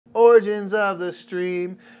Origins of the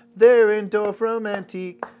stream, they're in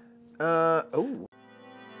Dorfromantik. Oh.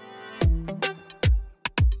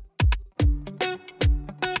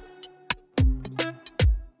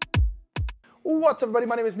 What's up, everybody?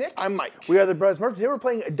 My name is Nick. I'm Mike. We are the Brothers Murph. Today we're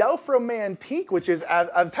playing Dorfromantik, which is,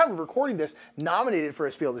 at the time of recording this, nominated for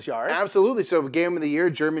a Spiel des Jahres. Absolutely. So, Game of the Year,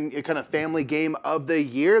 German kind of family game of the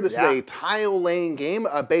year. This is a tile-laying game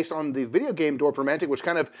based on the video game Dorfromantik, which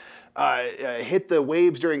kind of hit the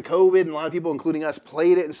waves during COVID, and a lot of people, including us,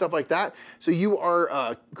 played it and stuff like that. So you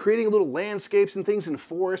are creating little landscapes and things in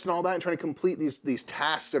forests and all that, and trying to complete these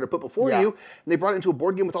tasks that are put before you. And they brought it into a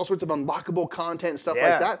board game with all sorts of unlockable content and stuff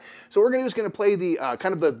like that. So we're just going to play the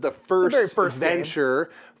kind of the first venture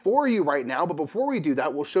for you right now. But before we do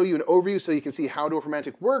that, we'll show you an overview so you can see how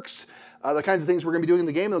Dorfromantik works, the kinds of things we're going to be doing in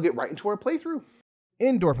the game, and they'll get right into our playthrough.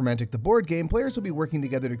 In Dorfromantik, the board game, players will be working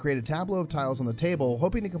together to create a tableau of tiles on the table,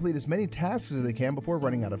 hoping to complete as many tasks as they can before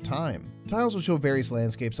running out of time. Tiles will show various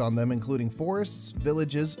landscapes on them, including forests,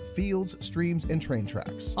 villages, fields, streams, and train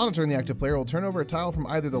tracks. On a turn, the active player will turn over a tile from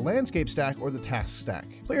either the landscape stack or the task stack.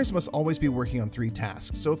 Players must always be working on 3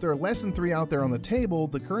 tasks, so if there are less than 3 out there on the table,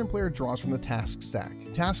 the current player draws from the task stack.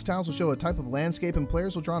 Task tiles will show a type of landscape, and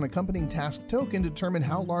players will draw an accompanying task token to determine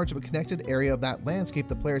how large of a connected area of that landscape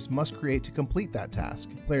the players must create to complete that task.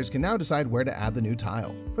 Players can now decide where to add the new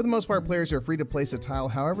tile. For the most part, players are free to place a tile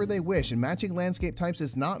however they wish, and matching landscape types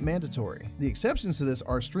is not mandatory. The exceptions to this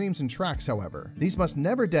are streams and tracks, however. These must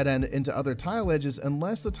never dead end into other tile edges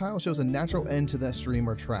unless the tile shows a natural end to that stream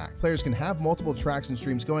or track. Players can have multiple tracks and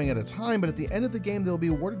streams going at a time, but at the end of the game, they'll be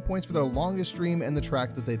awarded points for the longest stream and the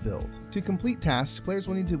track that they build. To complete tasks, players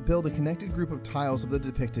will need to build a connected group of tiles of the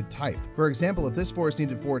depicted type. For example, if this forest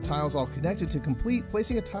needed 4 tiles all connected to complete,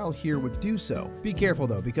 placing a tile here would do so. Be careful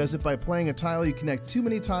though, because if by playing a tile you connect too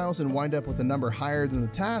many tiles and wind up with a number higher than the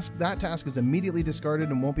task, that task is immediately discarded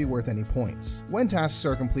and won't be worth any points. When tasks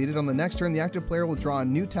are completed, on the next turn the active player will draw a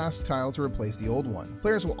new task tile to replace the old one.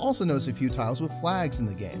 Players will also notice a few tiles with flags in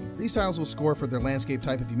the game. These tiles will score for their landscape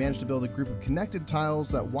type if you manage to build a group of connected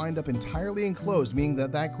tiles that wind up entirely enclosed, meaning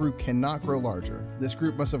that that group cannot grow larger. This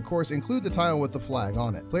group must of course include the tile with the flag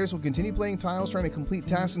on it. Players will continue playing tiles trying to complete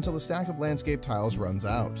tasks until the stack of landscape tiles runs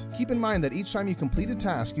out. Keep in mind that each time you complete a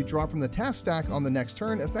task, you draw from the task stack on the next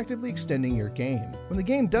turn, effectively extending your game. When the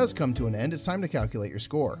game does come to an end, it's time to calculate your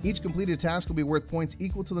score. Each completed task will be worth points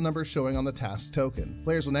equal to the number showing on the task token.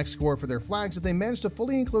 Players will next score for their flags if they manage to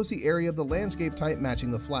fully enclose the area of the landscape type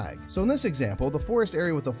matching the flag. So in this example, the forest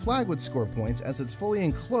area with the flag would score points as it's fully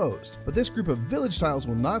enclosed, but this group of village tiles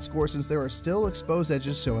will not score since there are still exposed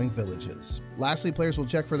edges showing villages. Lastly, players will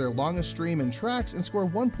check for their longest stream and tracks and score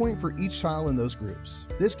 1 point for each tile in those groups.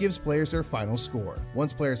 This gives players their final score.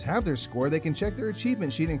 Once players have their score, they can check their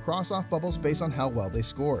achievement sheet and cross off bubbles based on how well they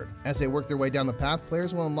scored. As they work their way down the path,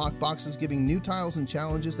 players will unlock boxes giving new tiles and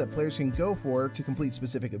challenges that players can go for to complete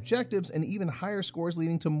specific objectives, and even higher scores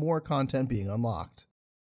leading to more content being unlocked.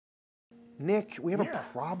 Nick, we have a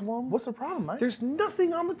problem. What's the problem, Mike? There's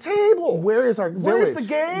nothing on the table. Where is our village? Where's the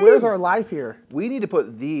game? Where's our life here? We need to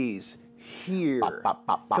put these here. Bop,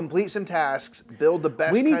 bop, bop. Complete some tasks, build the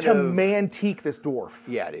best We need kind to of... mantique this dwarf.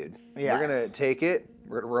 Yeah, dude. Yes. We're going to take it,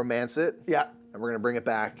 we're going to romance it. Yeah. And we're going to bring it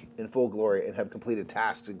back in full glory and have completed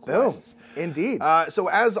tasks and quests. Boom. Indeed. So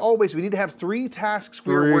as always, we need to have 3 tasks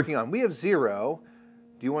we're working on. We have 0.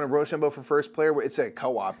 Do you want to Rochambeau for first player? It's a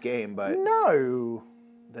co-op game, but... No.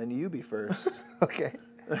 Then you be first. Okay.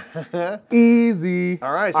 Easy.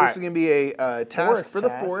 All right, so this is going to be a task for the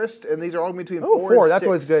forest, and these are all between 4 and 6. That's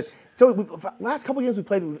always good. So last couple games we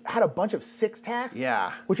played, we've had a bunch of 6 tasks.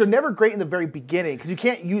 Yeah. Which are never great in the very beginning, because you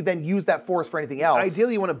can't then use that forest for anything else.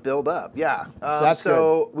 Ideally, you want to build up, yeah.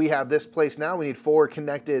 So we have this place now. We need 4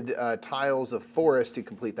 connected tiles of forest to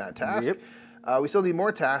complete that task. Yep. We still need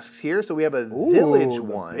more tasks here, so we have a village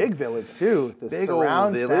one. Big village, too. The big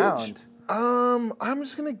surround old village. Sound. I'm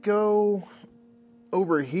just going to go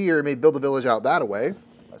over here, maybe build the village out that way.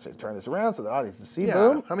 Let's just turn this around so the audience can see. Yeah.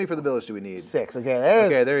 Boom. How many for the village do we need? 6. Okay,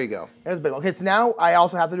 there you go. There's a big one. Okay, so now I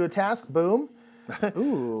also have to do a task. Boom.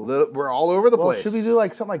 Ooh. We're all over the place. Should we do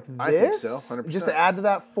like something like this? I think so, 100%. Just to add to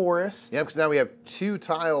that forest. Yeah, because now we have 2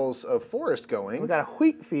 tiles of forest going. We got a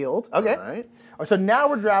wheat field. Okay. All right. So now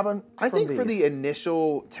we're grabbing I think these. for the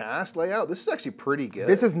initial task layout, this is actually pretty good.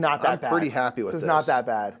 This is not that bad. I'm pretty happy with this. This is not that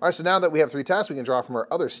bad. All right, so now that we have 3 tasks, we can draw from our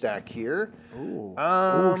other stack here. Ooh.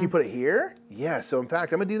 Can you put it here? Yeah, so in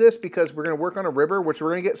fact, I'm going to do this because we're going to work on a river, which we're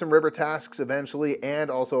going to get some river tasks eventually, and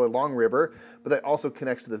also a long river, but that also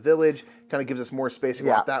connects to the village, kind of gives us more space to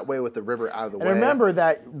go off that way with the river out of the way. And remember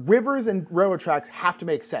that rivers and railroad tracks have to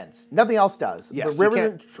make sense. Nothing else does. Yes, the rivers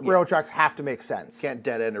and railroad tracks have to make sense. Can't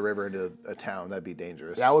dead end a river into a town. That'd be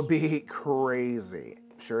dangerous. That would be crazy.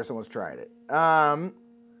 I'm sure someone's tried it.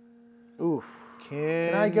 Oof.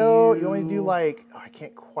 Can I go? You want me to do like? Oh, I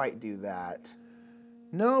can't quite do that.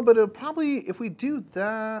 No, but it'll probably, if we do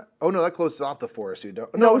that... Oh, no, that closes off the forest. You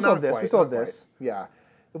don't. No, we still have this. We still have this. Yeah.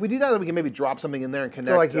 If we do that, then we can maybe drop something in there and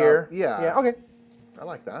connect. So like here? Yeah. Yeah, okay. I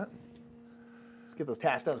like that. Let's get those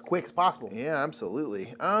tasks done as quick as possible. Yeah,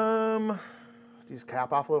 absolutely. Just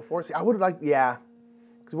cap off a little forest. I would have liked, yeah.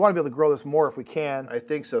 Because we want to be able to grow this more if we can. I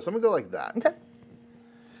think so. So I'm going to go like that. Okay.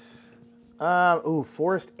 Ooh,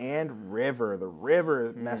 forest and river. The river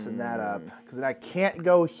is messing that up. Because then I can't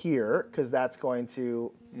go here, because that's going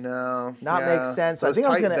to not make sense. So I think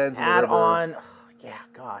I'm going to add on, yeah,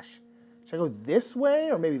 gosh. Should I go this way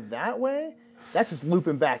or maybe that way? That's just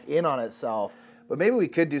looping back in on itself. But maybe we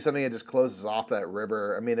could do something that just closes off that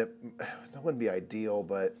river. I mean, that wouldn't be ideal,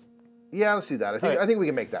 but yeah, let's do that. I think we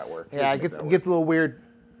can make that work. Yeah, it gets a little weird.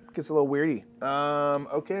 Gets a little weirdy.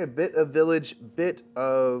 Okay, a bit of village, bit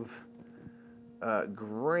of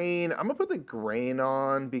grain. I'm gonna put the grain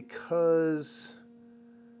on because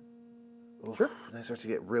sure. Then it starts to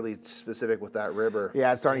get really specific with that river.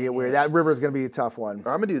 Yeah, it's starting to get weird. That river is gonna be a tough one. I'm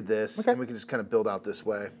gonna do this, and we can just kind of build out this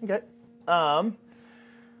way. Okay.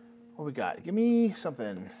 What we got? Give me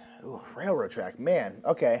something. Ooh, railroad track, man.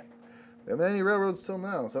 Okay. We haven't had any railroads till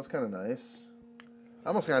now, so that's kind of nice. I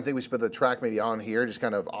almost kind of think we should put the track maybe on here, just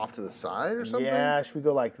kind of off to the side or something. Yeah, should we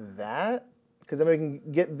go like that? Because then we can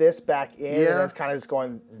get this back in, and that's kind of just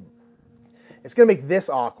going. It's gonna make this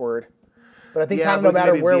awkward, but I think kind of no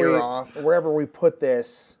matter wherever we put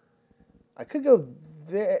this, I could go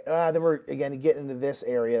there. Then we're again getting into this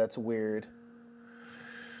area. That's weird.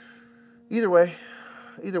 Either way,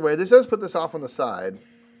 this does put this off on the side.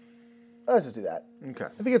 Let's just do that. Okay.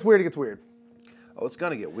 If it gets weird, it gets weird. Oh, it's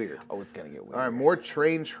gonna get weird. Oh, it's gonna get weird. All right, more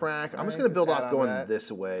train track. I'm just gonna build off going this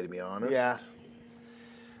way, to be honest. Yeah.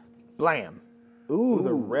 Blam. Ooh,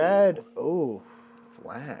 the red. Ooh.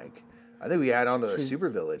 Flag. I think we add on to the super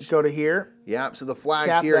village. Go to here. Yeah, so the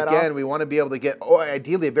flag's here again. We want to be able to get,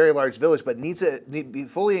 ideally a very large village, but needs to be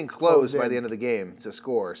fully enclosed by the end of the game to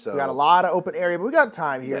score. So we got a lot of open area, but we got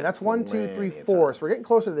time here. And that's 1, 2, 3, 4. So we're getting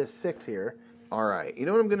closer to this 6 here. All right, you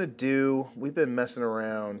know what I'm gonna do? We've been messing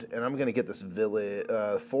around, and I'm gonna get this village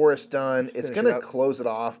forest done. It's gonna close it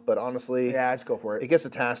off, but honestly, yeah, let's go for it. It gets the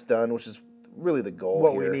task done, which is really the goal.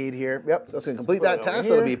 What we need here. Yep. So it's gonna complete that task.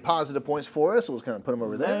 That'll be positive points for us. So we'll just kind of put them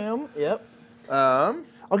over there. Bam. Yep.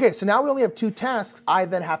 Okay, so now we only have 2 tasks. I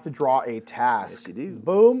then have to draw a task. Yes, you do.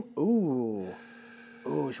 Boom. Ooh.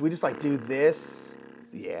 Ooh. Should we just like do this?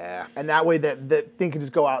 Yeah. And that way that thing can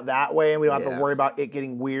just go out that way, and we don't have to worry about it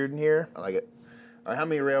getting weird in here. I like it. All right, how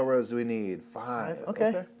many railroads do we need? 5.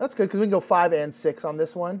 Okay. That's good, because we can go 5 and 6 on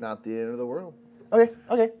this one. Not the end of the world. Okay.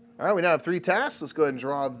 All right, we now have 3 tasks. Let's go ahead and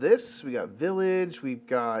draw this. We got village. We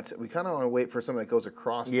kind of want to wait for something that goes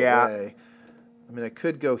across the way. I mean, I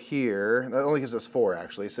could go here. That only gives us 4,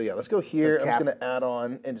 actually. So yeah, let's go here. I'm just going to add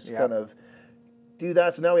on and just kind of do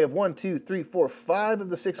that. So now we have 1, 2, 3, 4, 5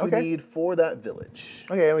 of the 6 we need for that village.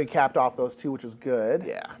 Okay, and we capped off those 2, which is good.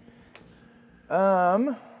 Yeah.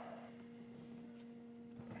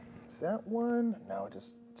 Is that one? No, it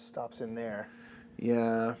just stops in there.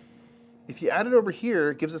 Yeah. If you add it over here,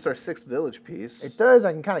 it gives us our 6th village piece. It does.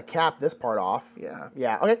 I can kind of cap this part off. Yeah.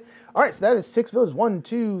 Yeah. Okay. All right. So that is 6 villages. 1,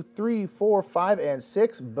 2, 3, 4, 5, and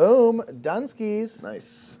 6. Boom. Dunskies.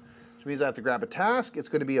 Nice. Which means I have to grab a task. It's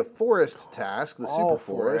going to be a forest task, the super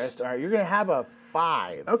forest. All right. You're going to have a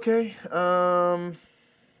 5. Okay. I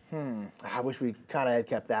wish we kind of had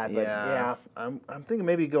kept that, but yeah. I'm thinking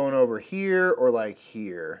maybe going over here or like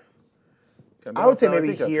here. I would say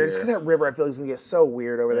maybe here, just because that river I feel like is going to get so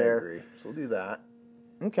weird over there. I agree. So we'll do that.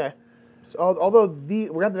 Okay. So, although we're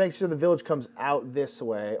going to have to make sure the village comes out this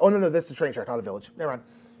way. Oh, no, this is a train track, not a village. Never mind.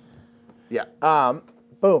 Yeah.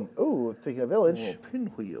 Boom. Ooh, speaking of village. A little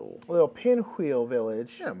pinwheel. A little pinwheel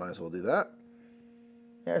village. Yeah, might as well do that.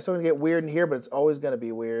 Yeah, it's still going to get weird in here, but it's always going to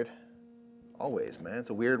be weird. Always, man.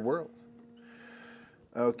 It's a weird world.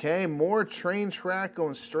 Okay, more train track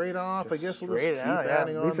going straight off. I guess we'll just keep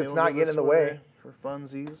adding on. At least it's not getting in the way. For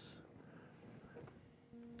funsies.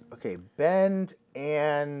 Okay, bend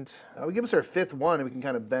and... we give us our 5th one, and we can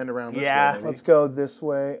kind of bend around this way. Yeah, let's go this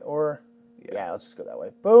way. Or, let's just go that way.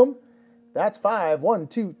 Boom. That's 5. 1,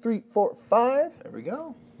 2, 3, 4, 5. There we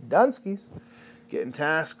go. Dunskies. Getting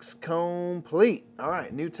tasks complete. All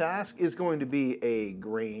right, new task is going to be a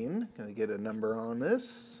grain. Can I get a number on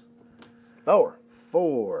this? 4.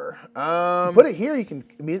 4. Put it here, you can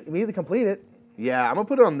immediately complete it. Yeah, I'm gonna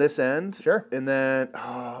put it on this end. Sure. And then,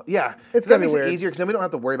 yeah, it's gonna makes be weird. it easier because then we don't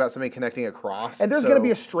have to worry about somebody connecting across. And there's gonna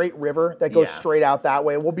be a straight river that goes straight out that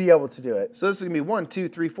way. We'll be able to do it. So this is gonna be 1, 2,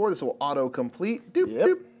 3, 4. This will auto complete. Doop Yep.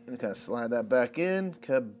 doop. And kind of slide that back in.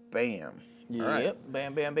 Kabam. Yep. Right.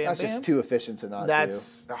 Bam, bam, bam, That's just too efficient to not do.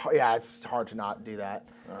 Yeah, it's hard to not do that.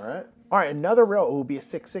 All right. All right, another rail. Oh, be a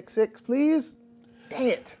 666, please. Dang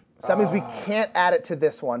it. So that means we can't add it to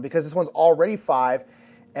this one because this one's already 5,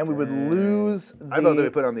 and we would lose the... I thought that we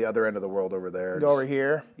put it on the other end of the world over there. Go over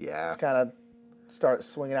here. Yeah. Just kind of start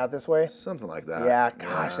swinging out this way. Something like that. Yeah,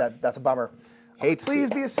 gosh, that's a bummer. Hate to Please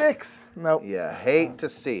see be a 6. Nope. Yeah, hate to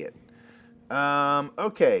see it.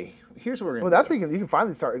 Okay, here's what we're gonna. Well, that's where you can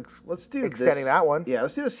finally start. Let's do extending that one. Yeah,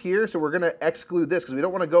 let's do this here. So we're gonna exclude this because we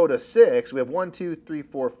don't want to go to 6. We have 1, 2, 3,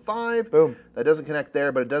 4, 5. Boom. That doesn't connect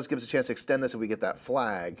there, but it does give us a chance to extend this if we get that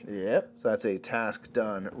flag. Yep. So that's a task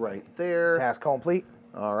done right there. Task complete.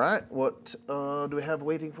 All right. What do we have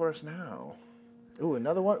waiting for us now? Ooh,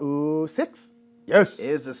 another one. Ooh, 6. Yes.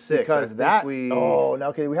 Is a 6 because that. Oh no.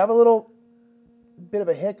 Okay, we have a little bit of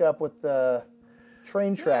a hiccup with the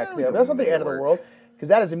train track there, but that's not the end of the world. Because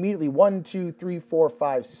that is immediately 1, 2, 3, 4,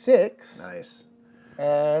 5, 6. Nice.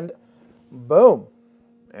 And boom.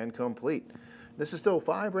 And complete. This is still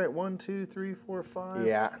 5, right? 1, 2, 3, 4, 5.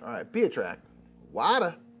 Yeah. All right. Be a track.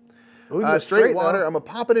 Water. Ooh, straight water. Though. I'm going to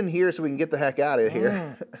pop it in here so we can get the heck out of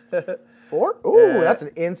here. 4? Ooh, that's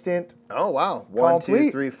an instant. Oh, wow. 1, 2,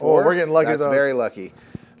 3, 4. Oh, we're getting lucky with That's those. very lucky.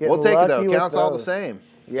 We'll take it, though. Counts all the same.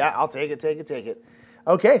 Yeah, I'll take it, take it, take it.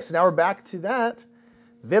 Okay, so now we're back to that.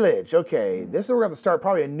 Village. Okay, this is where we're going to start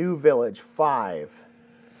probably a new village. 5.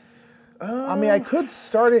 I mean, I could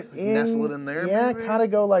start it in... Nestle it in there, Yeah, maybe? kind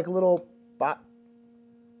of go like a little...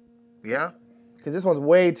 Yeah? Because this one's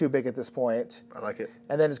way too big at this point. I like it.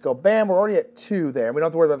 And then just go, bam, we're already at 2 there. We don't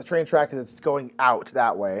have to worry about the train track because it's going out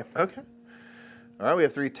that way. Okay. All right, we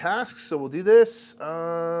have 3 tasks, so we'll do this.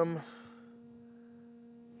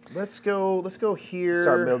 Let's go here.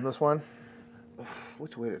 Start building this one.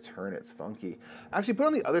 Which way to turn it's funky. Actually, put it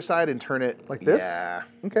on the other side and turn it like this. Yeah.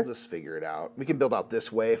 Okay. We'll just figure it out. We can build out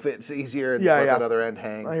this way if it's easier and let that other end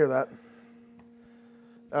hang. I hear that.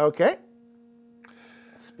 Okay.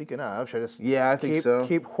 Speaking of, should I just I think so.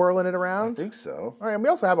 Keep whirling it around? I think so. All right, and we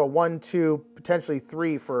also have a 1, 2, potentially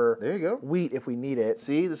 3 for there you go. Wheat if we need it.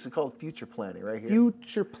 See, this is called future planning right here.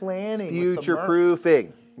 Future planning. Future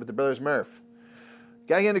proofing with the brothers Murph.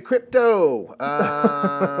 Gotta get into crypto.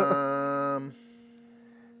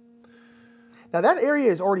 Now that area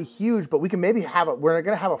is already huge, but we can maybe have we're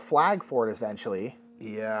gonna have a flag for it eventually.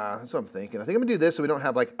 Yeah, that's what I'm thinking. I think I'm gonna do this so we don't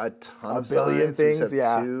have like a ton of billion signs. things.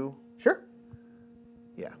 Yeah. 2. Sure.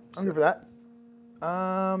 Yeah. I'm good for that.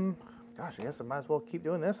 Gosh, I guess I might as well keep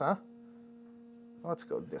doing this, huh? Let's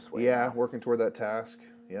go this way. Yeah, now. working toward that task.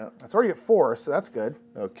 Yeah. It's already at 4, so that's good.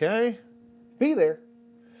 Okay. Be there.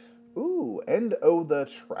 Ooh, end of the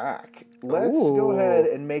track. Let's go ahead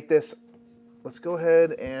and make this. Let's go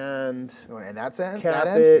ahead and you want to end that end? Cap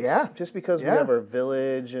that it. End? Yeah. Just because we have our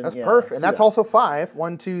village. And that's perfect. And that's also 5.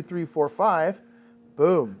 1, 2, 3, 4, 5.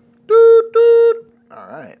 Boom. Doot, doot. All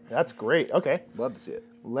right. That's great. Okay. Love to see it.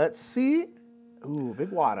 Let's see. Ooh,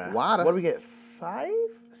 big water. Water. What do we get? 5?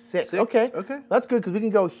 6. 6. Okay. Okay. That's good because we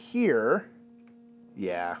can go here.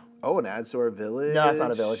 Yeah. Oh, and adds to our village. No, it's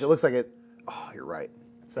not a village. It looks like it. Oh, you're right.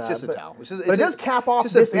 It's just a towel. But it does cap off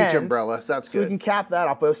just this a beach end, umbrella, so that's good. So we can cap that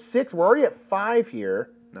off. But 6, we're already at 5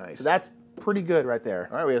 here. Nice. So that's pretty good right there.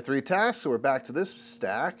 All right, we have 3 tasks, so we're back to this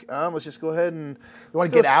stack. Let's just go ahead and... You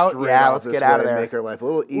want to get out? Yeah, let's get out of there. Make our life a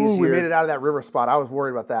little easier. Ooh, we made it out of that river spot. I was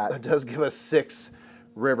worried about that. That does give us 6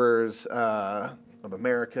 rivers of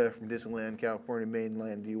America from Disneyland, California,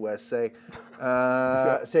 mainland, USA.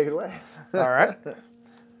 Take it away. All right.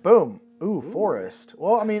 Boom. Ooh, forest.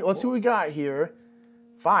 Well, I mean, let's see what we got here.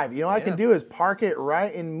 5. You know what I can do is park it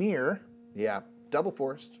right in Mir. Yeah. Double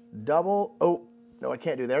forest. Double. Oh, no, I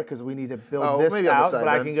can't do there because we need to build this maybe on the out. side, But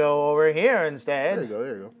I can go over here instead. There you go.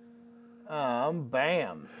 There you go.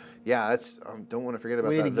 Bam. Yeah, that's. Don't want to forget about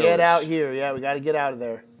that. We need to get out here. Yeah, we got to get out of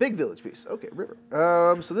there. Big village piece. Okay, river.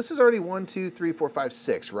 So this is already 1, 2, 3, 4, 5,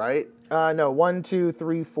 6, right? No, 1, 2,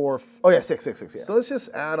 3, 4. Oh yeah, 6. Yeah. So let's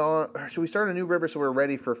just add on. Should we start a new river so we're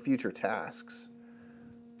ready for future tasks?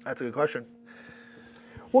 That's a good question.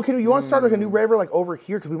 Well, you want to start like a new river like over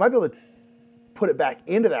here because we might be able to put it back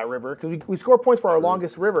into that river because we score points for our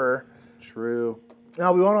longest river. True.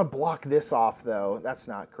 No, we want to block this off though. That's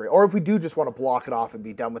not great. Or if we do just want to block it off and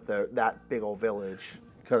be done with that big old village.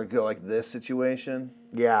 Kind of go like this situation.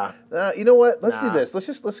 Yeah. You know what? Let's do this.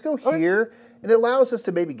 Let's go here, and it allows us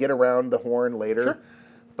to maybe get around the horn later. Sure.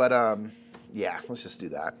 But yeah, let's just do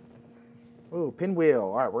that. Ooh, pinwheel.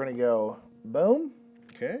 All right, we're gonna go Boom.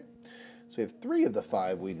 Okay. So we have 3 of the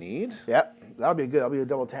 5 we need. Yep. That'll be good. That'll be a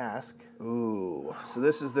double task. Ooh. So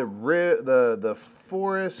this is the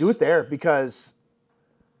forest. Do it there because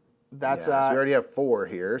that's so we already have 4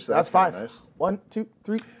 here. So that's 5. Nice. 1, 2,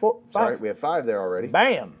 3, 4, 5. Sorry, we have 5 there already.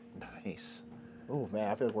 Bam. Nice. Oh man,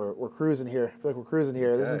 I feel like we're cruising here.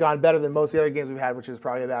 Okay. This has gone better than most of the other games we've had, which is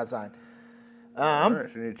probably a bad sign. All right,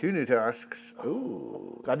 so we need 2 new tasks.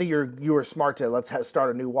 Ooh. I think you were smart to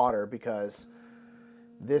start a new water because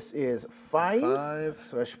this is 5.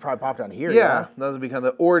 So I should probably pop down here. Yeah, that'll become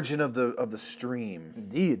the origin of the stream.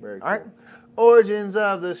 Indeed. Very cool. All right. Origins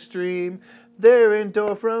of the stream. They're in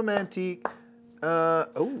Dorfromantik.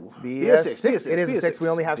 Be a 6. It is a 6. We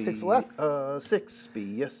only have 6 left. 6.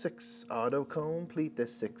 Be a 6. Auto complete the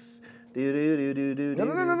 6. No.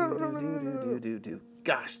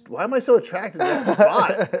 Gosh, why am I so attracted to that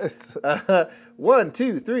spot? 1,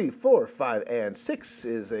 2, 3, 4, 5, and 6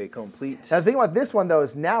 is a complete. Now, the thing about this one though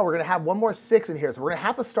is now we're gonna have one more 6 in here, so we're gonna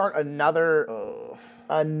have to start another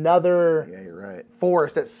Yeah, you're right.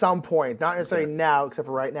 forest at some point. Not necessarily now, except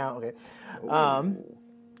for right now. Okay.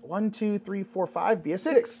 1, 2, 3, 4, 5. Be a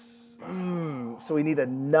 6. So we need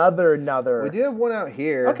another. We do have one out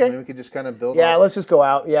here. Okay. Maybe we could just kind of build. Yeah, let's just go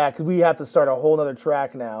out. Yeah, because we have to start a whole nother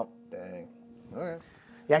track now. Dang. All right.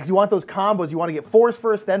 Yeah, because you want those combos. You want to get 4s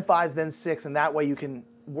first, then 5s, then 6, and that way you can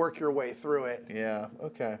work your way through it. Yeah,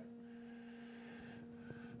 okay.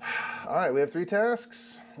 All right, we have 3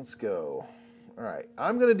 tasks. Let's go. All right,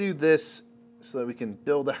 I'm going to do this so that we can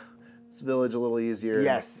build this village a little easier.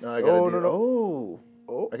 Yes. I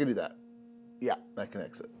can do that. Yeah. That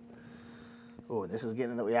connects it. Oh, this is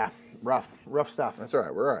getting rough stuff. That's all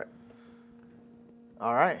right. We're all right.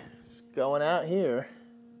 All right, just going out here.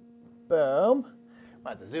 Boom.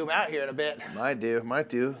 Might have to zoom out here in a bit. Might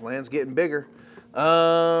do. Land's getting bigger.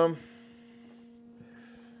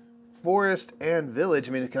 Forest and village.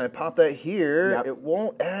 I mean, can I pop that here? Yep. It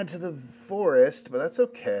won't add to the forest, but that's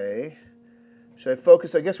okay. Should I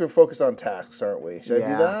focus? I guess we're focused on tasks, aren't we? Should I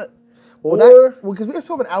do that? Well, because we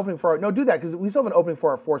still have an opening for our... No, do that, because we still have an opening for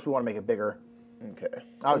our forest. We want to make it bigger. Okay.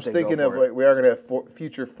 I was thinking of, like, we are going to have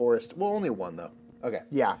future forest. Well, only 1, though. Okay.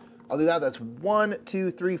 Yeah. I'll do that. That's 1,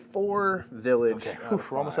 2, 3, 4 village. Okay.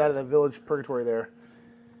 We're almost out of the village purgatory there.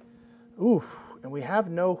 Ooh. And we have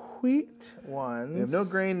no wheat ones. We have no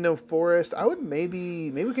grain, no forest. I would maybe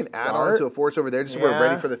we can add on to a forest over there just so we're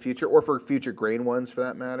ready for the future, or for future grain ones for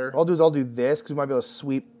that matter. What I'll do this because we might be able to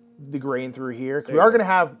sweep the grain through here. Because we are going to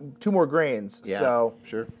have 2 more grains. Yeah, so.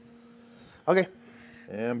 Sure. Okay.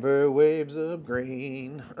 Amber waves of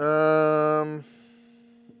grain.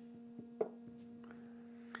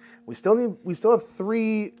 We still have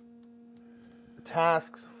 3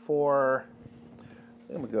 tasks for.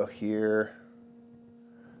 I'm gonna go here.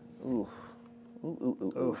 Ooh.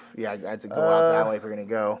 Yeah, I had to go out that way if we're gonna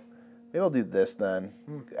go. Maybe I'll do this then.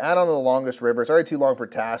 Add on to the longest river. It's already too long for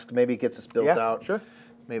task. Maybe it gets us built out. Sure.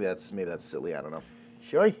 Maybe that's silly. I don't know.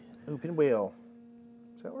 Sure. Open wheel.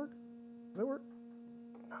 Does that work? No, it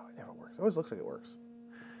never works. It always looks like it works.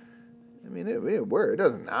 I mean, it works. It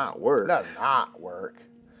does not work. It does not work.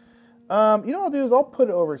 You know what I'll do is I'll put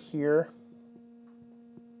it over here.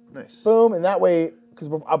 Nice. Boom, and that way, because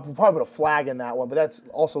I'll probably put a flag in that one, but that's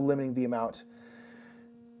also limiting the amount.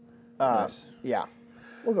 Nice. Yeah.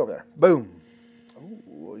 We'll go over there. Boom.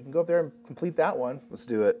 Ooh, you can go up there and complete that one. Let's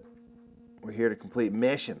do it. We're here to complete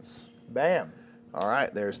missions. Bam. All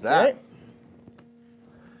right, there's that. Okay.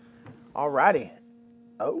 Alrighty.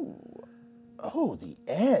 Oh, the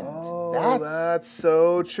end. Oh, that's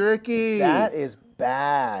so tricky. That is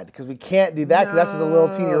bad because we can't do that because that's just a little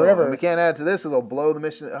teeny river. And we can't add to this; it'll blow the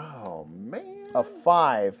mission. Oh man. A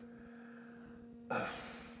 5.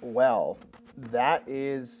 Well,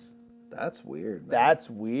 that's weird. Man. That's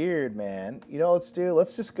weird, man. You know, let's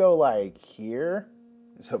just go like here.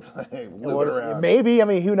 So maybe. I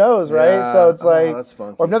mean, who knows, right? Yeah. So it's like, that's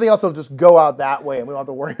funky. or if nothing else, it'll just go out that way, and we don't have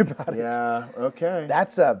to worry about it. Yeah. Okay.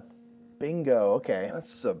 That's a bingo. Okay.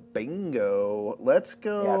 That's a bingo. Let's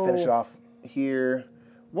go. Yeah. Finish it off here.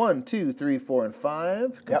 1, 2, 3, 4, and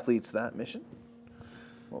 5 completes that mission.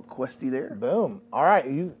 A little questy there. Boom. All right.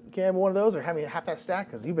 You can't have one of those, or have me half that stack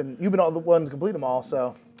because you've been all the one to complete them all.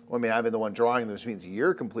 So. Well, I mean, I've been the one drawing them, which means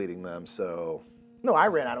you're completing them. So. No, I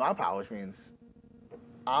ran out of my power, which means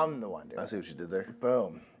I'm the one doing it. I see what you did there.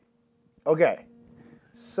 Boom. Okay.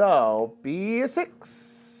 So, be a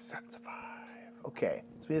 6. That's a 5. Okay.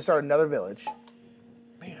 So we need to start another village.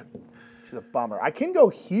 Man. Which is a bummer. I can go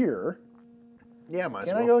here. Yeah, might as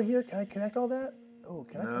well. Can I go here? Can I connect all that? Oh,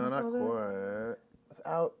 can I connect not all that? quite.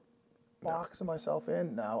 Without boxing myself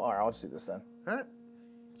in? No. All right, I'll just do this then. All right.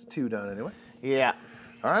 It's 2 done anyway. Yeah.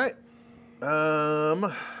 All right.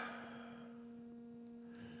 I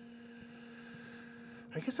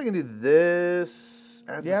guess I can do this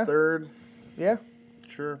as a third. Yeah.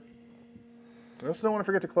 Sure. I also don't want to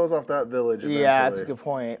forget to close off that village eventually. Yeah, that's a good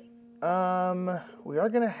point. We are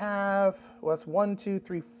going to have, well, that's 1, 2,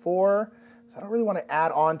 3, 4. So I don't really want to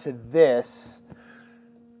add on to this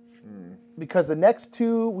because the next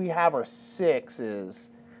two we have are 6s.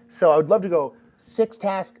 So I would love to go 6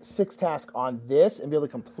 task on this and be able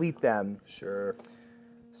to complete them. Sure.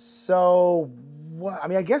 So, I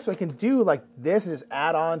mean, I guess we can do like this and just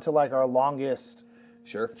add on to like our longest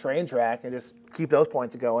train track and just keep those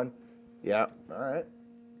points going. Yeah. All right.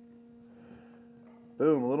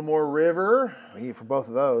 Boom. A little more river. We need for both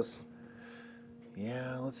of those.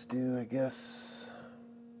 Yeah. Let's do, I guess.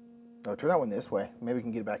 Oh, turn that one this way. Maybe we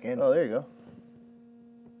can get it back in. Oh, there you go.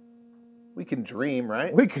 We can dream,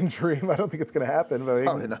 right? We can dream. I don't think it's going to happen, but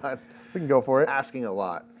probably not. We can go for it. Asking a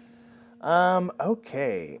lot.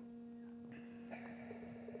 Okay.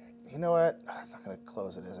 You know what? It's not going to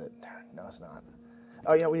close it, is it? No, it's not.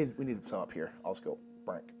 Oh, you know, we need some up here. I'll just go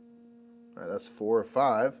blank. All right, that's 4 or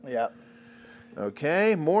 5. Yeah.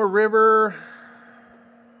 Okay, more river.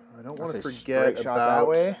 I don't want to forget shot about that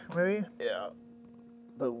way, maybe. Yeah.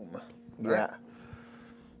 Boom. Yeah. Right.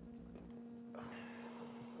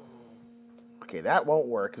 Okay, that won't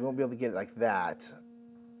work because we won't be able to get it like that.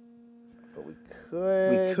 But we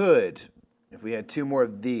could. We could if we had 2 more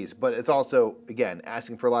of these, but it's also, again,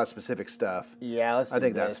 asking for a lot of specific stuff. Yeah, let's do this. I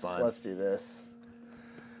think that's fine. Let's do this.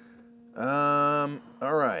 All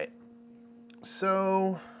right.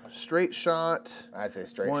 So, straight shot. I'd say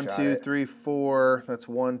straight 1, shot. 2, 3, 4. That's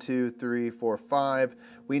 1, 2, 3, 4, 5.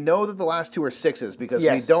 We know that the last 2 are 6s because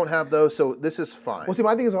we don't have those, so this is fine. Well, see,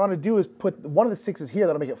 my thing is, what I want to do is put one of the 6s here.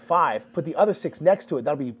 That'll make it 5. Put the other 6 next to it.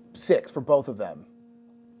 That'll be 6 for both of them.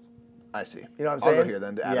 I see. You know what I'm saying? I'll go here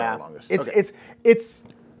then to add our longest. It's.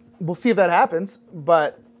 We'll see if that happens,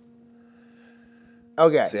 but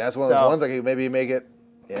okay. See, that's one of those ones I can maybe make it.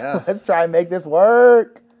 Yeah. Let's try and make this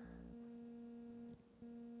work.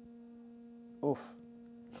 Oof.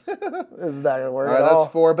 This is not gonna work at all.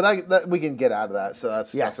 That's 4, but that we can get out of that. So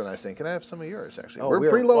that's a nice thing. Can I have some of yours actually? Oh, we're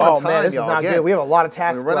pretty low on time, man, this is not good. We have a lot of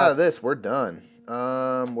tasks. When we run out of this, we're done.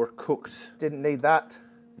 We're cooked. Didn't need that.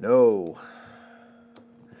 No.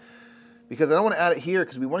 Because I don't want to add it here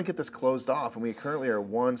because we want to get this closed off, and we currently are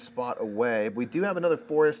 1 spot away. We do have another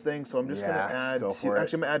forest thing, so I'm just going to add to. Actually, I'm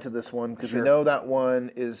going to add to this one because we know that one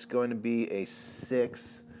is going to be a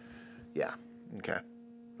 6. Yeah. Okay.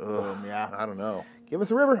 Boom. Yeah. I don't know. Give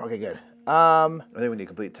us a river. Okay, good. I think we need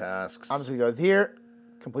complete tasks. I'm just going to go here.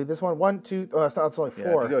 Complete this one. 1, 2. Oh, that's only 4.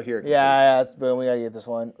 Yeah, if you go here. Yeah. Boom. We got to get this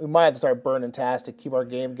one. We might have to start burning tasks to keep our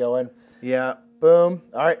game going. Yeah. Boom.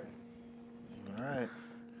 All right. All right.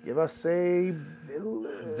 Give us a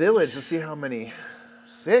village. Village. Let's see how many.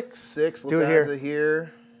 6. 6. Let's do it add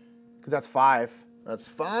here. Because that's 5. That's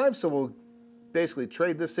 5. So we'll basically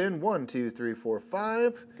trade this in. 1, 2, 3, 4,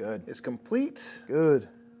 5. Good. It's complete. Good.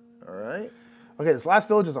 All right. Okay, this last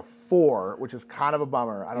village is a 4, which is kind of a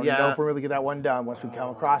bummer. I don't know if we're really get that one done once we come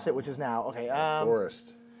across it, which is now. Okay.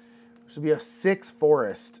 Forest. Should be a 6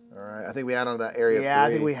 forest. All right. I think we add on to that area. Yeah, 3. I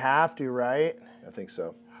think we have to, right? I think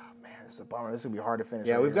so. This is a bummer. This is going to be hard to finish.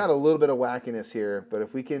 Yeah, we've got a little bit of wackiness here, but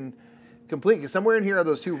if we can complete, because somewhere in here are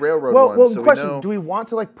those 2 railroad ones. Well, so question, do we want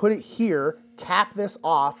to like put it here, cap this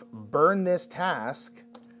off, burn this task,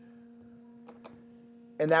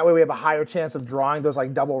 and that way we have a higher chance of drawing those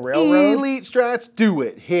like double railroads? Elite strats, do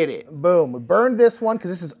it. Hit it. Boom. We burned this one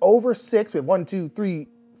because this is over 6. We have 1, 2, 3.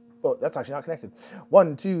 Oh, that's actually not connected.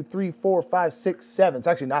 1, 2, 3, 4, 5, 6, 7. It's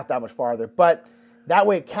actually not that much farther, but that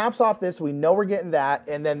way it caps off this. We know we're getting that,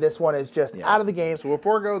 and then this one is just out of the game. So we'll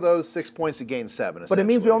forego those 6 points to gain 7. But it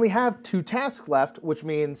means we only have 2 tasks left, which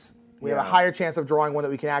means we have a higher chance of drawing one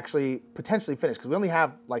that we can actually potentially finish because we only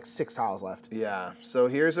have like 6 tiles left. Yeah. So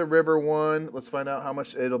here's a river one. Let's find out how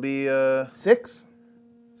much it'll be. 6.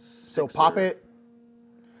 So pop it.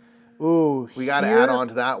 Ooh. We got to add on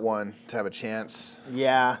to that one to have a chance.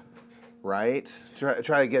 Yeah. Right. Try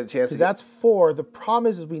to get a chance. Because that's 4. The problem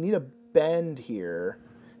is we need a bend here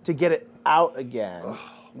to get it out again.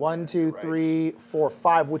 1, 2, 3, 4,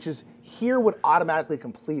 5, which is here would automatically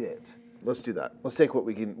complete it. Let's do that. Let's take what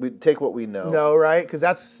we can. We take what we know. No, right? Because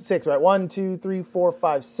that's 6, right? 1, 2, 3, 4,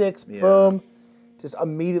 5, 6. Yeah. Boom. Just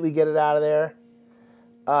immediately get it out of there.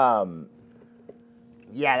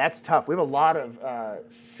 Yeah, that's tough. We have a lot of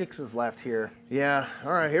 6s left here. Yeah.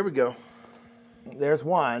 All right. Here we go. There's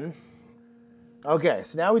 1. Okay.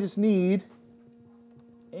 So now we just need.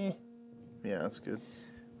 Yeah, that's good.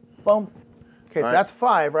 Boom. Okay, so that's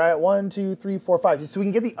 5, right? 1, 2, 3, 4, 5. So we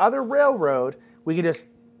can get the other railroad. We can just,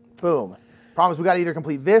 boom. Problem is, we got to either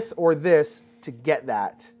complete this or this to get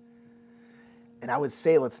that. And I would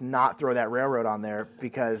say let's not throw that railroad on there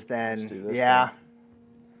because then, let's do this yeah. thing.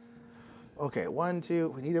 Okay, 1, 2.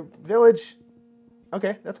 We need a village.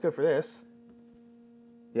 Okay, that's good for this.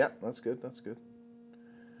 Yep, that's good. That's good.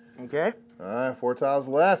 Okay. All right, 4 tiles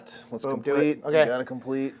left. Let's complete. Okay. We gotta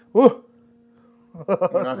complete. Woo.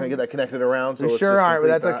 We're not gonna get that connected around. So we sure aren't, but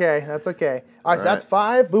that's okay. That's okay. All right, so that's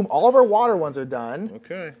 5. Boom. All of our water ones are done.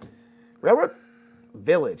 Okay. Railroad.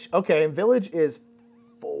 Village. Okay, and village is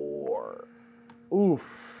 4.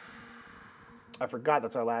 Oof. I forgot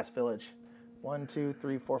that's our last village. 1, 2,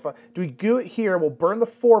 3, 4, 5. Do we do it here? We'll burn the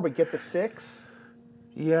 4, but get the 6.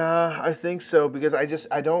 Yeah, I think so because I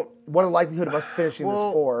don't. What are the likelihood of us finishing this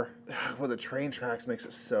 4? Well, the train tracks makes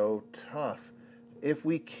it so tough. If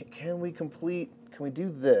we can we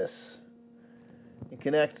do this and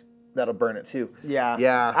connect? That'll burn it too. Yeah.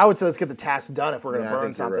 Yeah. I would say let's get the task done if we're gonna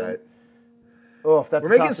burn something. Right. Oh, if that's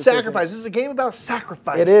we're making sacrifice. This is a game about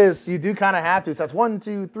sacrifice. It is. You do kind of have to. So that's 1,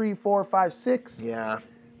 2, 3, 4, 5, 6. Yeah.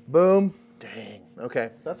 Boom. Dang. Okay.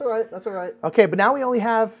 That's all right. That's all right. Okay, but now we only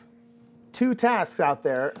have 2 tasks out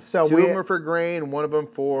there. So 2 of them are for grain, 1 of them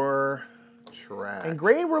for track. And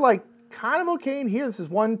grain, we're like kind of okay in here. This is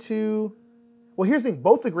 1, 2. Well, here's the thing.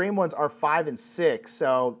 Both the grain ones are 5 and 6,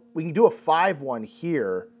 so we can do a 5 one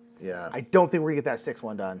here. Yeah. I don't think we're gonna get that 6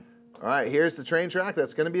 one done. All right, here's the train track.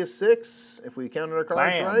 That's going to be a 6 if we counted our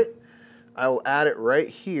cards Bam. right. I will add it right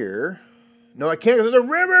here. No, I can't because there's a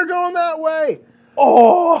river going that way.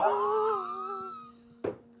 Oh!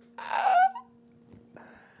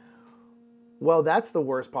 Well, that's the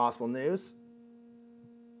worst possible news.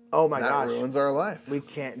 Oh my gosh. That ruins our life. We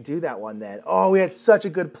can't do that one then. Oh, we had such a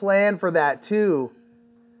good plan for that too.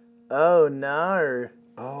 Oh no.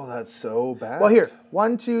 Oh, that's so bad. Well, here.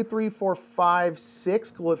 1, 2, 3, 4, 5,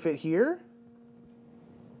 6. Will it fit here?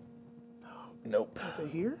 Nope. Will it fit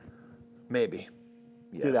here? Maybe.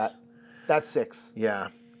 Yes. Do that. That's 6. Yeah.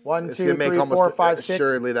 1, It's 2, gonna make 3, almost 4, 5, 6.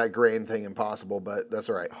 assuredly that grain thing impossible, but that's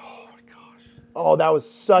all right. Oh my gosh. Oh, that was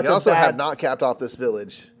such We a also bad... have not capped off this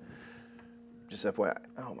village. Just FYI.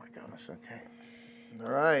 Oh my gosh. Okay.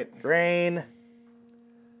 All right. Grain.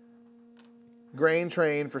 Grain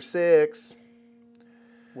train for 6.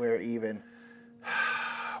 We're even.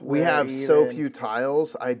 We have so few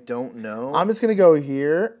tiles. I don't know. I'm just gonna go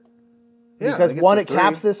here. Yeah, because I think 1, it's it a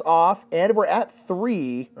caps 3. this off, and we're at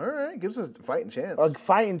 3. All right, gives us a fighting chance. A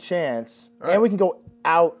fighting chance. All and right. we can go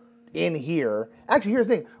out in here. Actually, here's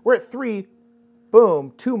the thing. We're at 3.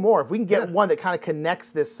 Boom. 2 more. If we can get one that kind of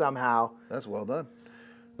connects this somehow. That's well done.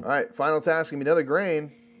 All right, final task. Give me another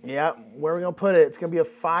grain. Yeah. Where are we going to put it? It's going to be a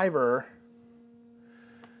 5er.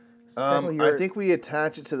 I think we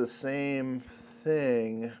attach it to the same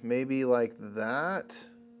thing. Maybe like that.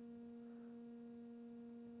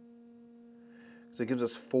 So it gives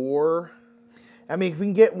us 4. I mean, if we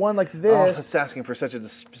can get one like this. Oh, it's asking for such a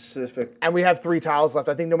specific. And we have 3 tiles left.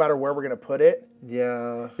 I think no matter where we're going to put it.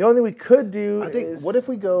 Yeah. The only thing we could do is. What if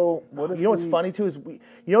we go. What if you know what's funny too is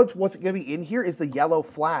what's going to be in here is the yellow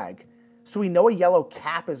flag. So we know a yellow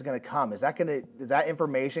cap is going to come. Is that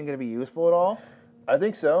information going to be useful at all? I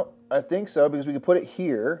think so. I think so because we can put it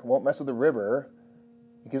here. Won't mess with the river.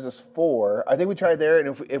 It gives us 4. I think we try there,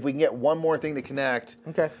 and if we can get one more thing to connect.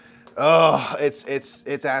 Okay. Oh, it's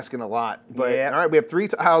asking a lot. But yeah. All right, we have 3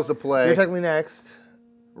 tiles to play. You're technically next.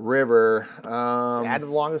 River. Just add to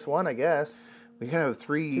the longest one, I guess. We can have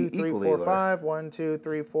 3 2, 3, equally. 4, 5. 1, 2,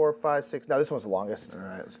 3, 4, 5, 6. No, this one's the longest. All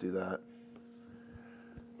right, let's do that.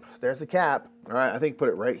 There's the cap. All right, I think put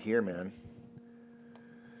it right here, man.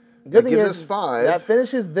 Good thing gives is us 5. that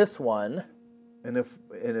finishes this one. And if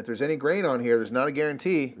there's any grain on here, there's not a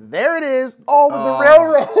guarantee. There it is. Oh, with the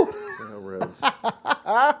railroad. Railroads.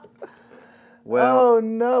 Well. Oh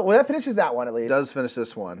no. Well, that finishes that one at least. Does finish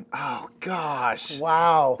this one. Oh gosh.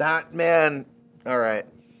 Wow. That man. All right.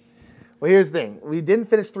 Well, here's the thing. We didn't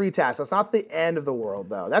finish 3 tasks. That's not the end of the world,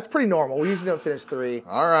 though. That's pretty normal. We usually don't finish 3.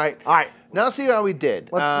 All right. All right. Now let's see how we did.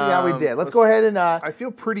 Let's see how we did. Let's go ahead and. I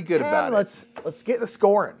feel pretty good about it. Let's get the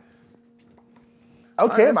scoring.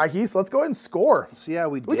 Okay, right. Mikey. So let's go ahead and score. Let's see how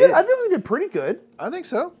we did. I think we did pretty good. I think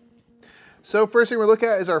so. So first thing we're looking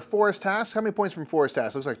at is our forest tasks. How many points from forest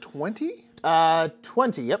tasks? Looks like 20.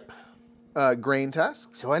 20. Yep. Grain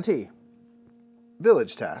tasks. 20.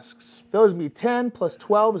 Village tasks. Village would be 10 plus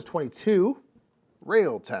 12 is 22.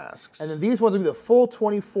 Rail tasks. And then these ones would be the full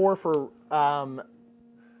 24 for,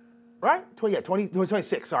 right?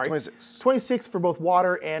 26, sorry. 26. 26 for both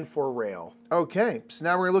water and for rail. Okay, so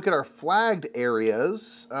now we're gonna look at our flagged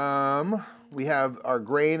areas. We have our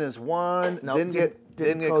grain as 1. Nope, Didn't get close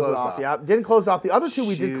it closed off. Yeah, didn't close off. The other 2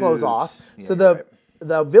 we did close off. Yeah, so the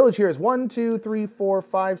the village here is 1, 2, 3, 4,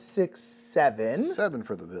 5, 6, 7. 7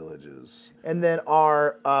 for the villages. And then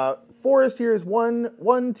our forest here is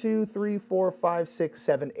 1, 2, 3, 4, 5, 6,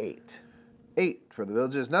 7, 8. 8 for the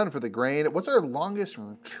villages, none for the grain. What's our longest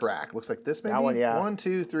track? Looks like this maybe? That one, yeah. 1,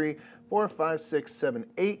 2, 3, 4, 5, 6, 7,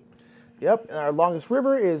 8. Yep, and our longest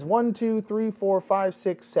river is 1, 2, 3, 4, 5,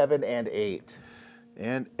 6, 7, and 8.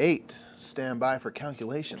 And 8. Stand by for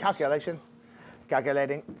calculations. Calculations.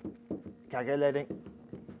 Calculating. Calculating.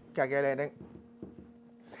 Calculating.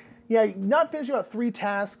 Yeah, not finishing about 3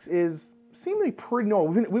 tasks is seemingly pretty normal.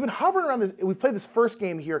 We've been hovering around this. We've played this first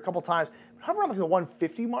game here a couple times. Hovering around like the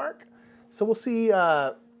 150 mark. So we'll see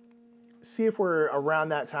if we're around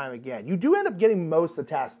that time again. You do end up getting most of the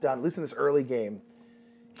tasks done, at least in this early game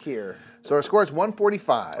here. So our score is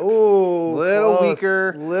 145. Oh, little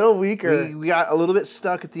weaker. Little weaker. We got a little bit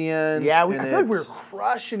stuck at the end. Yeah, I feel like we were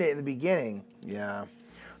crushing it in the beginning. Yeah.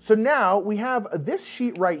 So now we have this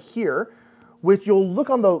sheet right here, which you'll look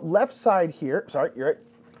on the left side here. Sorry, you're right.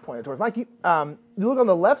 Pointing towards Mikey. You look on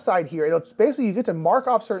the left side here. It's basically you get to mark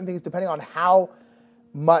off certain things depending on how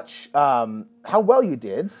much, how well you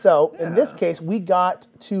did. So in this case, we got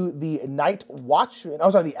to the night watchman. Oh,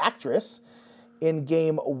 sorry, the actress in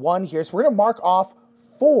game 1 here. So we're going to mark off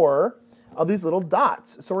 4 of these little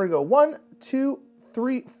dots. So we're going to go 1, 2,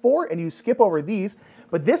 3, 4, and you skip over these.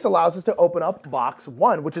 But this allows us to open up box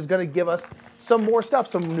 1, which is going to give us some more stuff,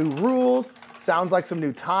 some new rules, sounds like some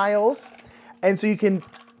new tiles. And so you can,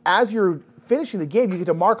 as you're finishing the game, you get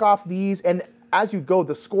to mark off these, and as you go,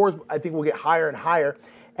 the scores, I think, will get higher and higher.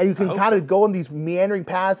 And you can kind of go on these meandering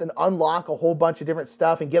paths and unlock a whole bunch of different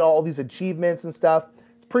stuff and get all these achievements and stuff.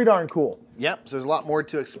 It's pretty darn cool. Yep, so there's a lot more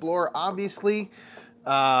to explore, obviously.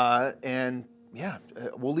 And yeah,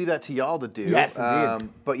 we'll leave that to y'all to do. Yes, indeed.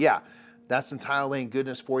 But yeah, that's some tile laying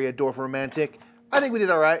goodness for you, Dorfromantik. I think we did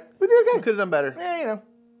all right. We did okay. We could have done better. Yeah, you know.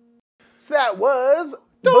 So that was...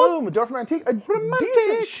 Boom, Dorfromantik, a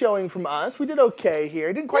decent showing from us. We did okay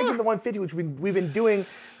here. Didn't quite get the 150, which we've been doing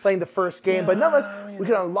playing the first game, but nonetheless, we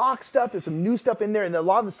can unlock stuff. There's some new stuff in there, and a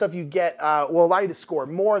lot of the stuff you get will allow you to score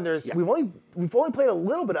more. And there's we've only played a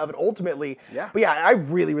little bit of it ultimately. Yeah. But yeah, I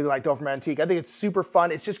really like Dorfromantik. I think it's super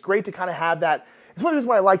fun. It's just great to kind of have that. It's one of the reasons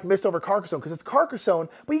why I like Mist over Carcassonne, because it's Carcassonne,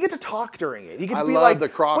 but you get to talk during it. You get to be like,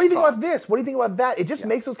 what do you think about this? What do you think about that? It just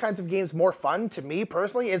makes those kinds of games more fun to me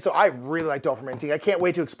personally, and so I really like Dorfromantik. I can't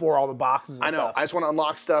wait to explore all the boxes and stuff. I just want to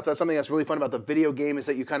unlock stuff. That's something that's really fun about the video game, is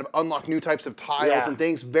that you kind of unlock new types of tiles and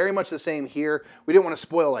things. Very much the same here. We didn't want to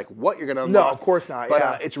spoil like what you're going to unlock. No, of course not.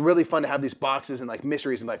 But it's really fun to have these boxes and like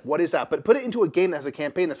mysteries and like, what is that? But put it into a game that has a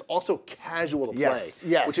campaign that's also casual to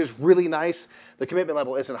play, which is really nice. The commitment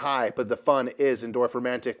level isn't high, but the fun is in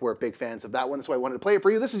Dorfromantik. We're big fans of that one. That's why I wanted to play it for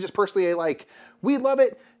you. This is just personally a like, we love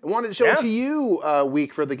it and wanted to show it to you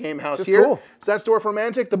week for the Game House here. Cool. So that's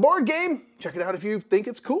Dorfromantik, the board game. Check it out if you think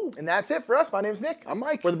it's cool. And that's it for us. My name's Nick. I'm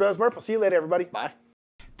Mike. We're the Brothers Murph. We'll see you later, everybody. Bye.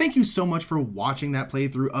 Thank you so much for watching that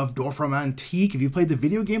playthrough of Dorfromantik. If you've played the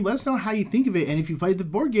video game, let us know how you think of it. And if you played the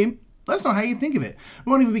board game, let us know how you think of it. We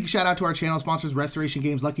want to give a big shout out to our channel sponsors, Restoration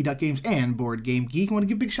Games, Lucky Duck Games, and Board Game Geek. I want to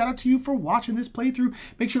give a big shout out to you for watching this playthrough.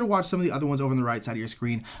 Make sure to watch some of the other ones over on the right side of your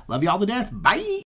screen. Love you all to death. Bye!